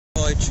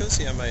I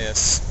chose the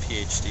MIS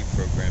ph.D.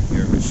 program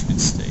here at Michigan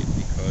State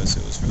because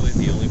it was really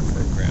the only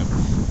program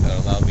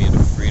that allowed me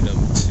the freedom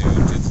to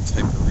do the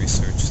type of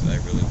research that I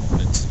really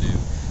wanted to do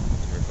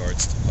in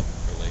regards to public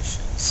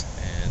relations.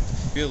 And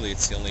really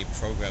it's the only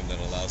program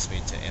that allows me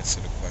to answer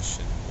the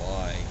question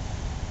why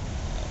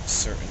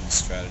certain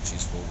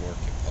strategies will work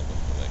in public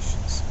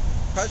relations.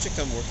 The project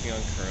I'm working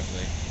on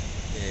currently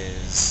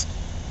is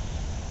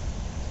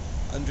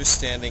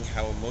understanding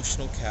how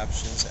emotional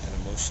captions and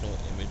emotional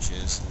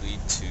images lead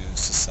to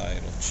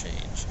societal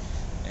change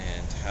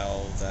and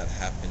how that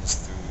happens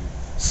through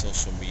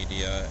social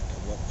media and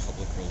what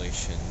public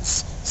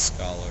relations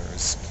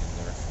scholars can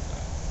learn from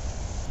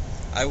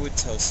that. I would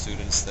tell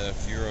students that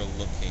if you're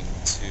looking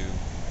to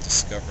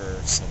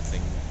discover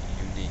something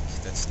unique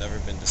that's never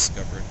been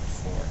discovered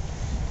before,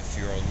 if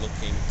you're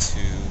looking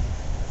to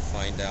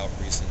find out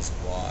reasons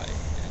why,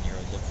 and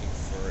you're looking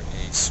for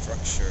a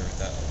structure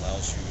that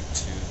allows you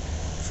to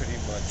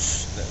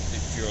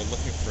if you're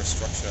looking for a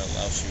structure that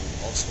allows you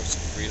all sorts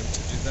of freedom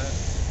to do that,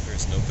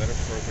 there's no better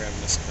program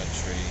in this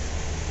country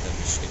than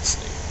Michigan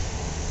State.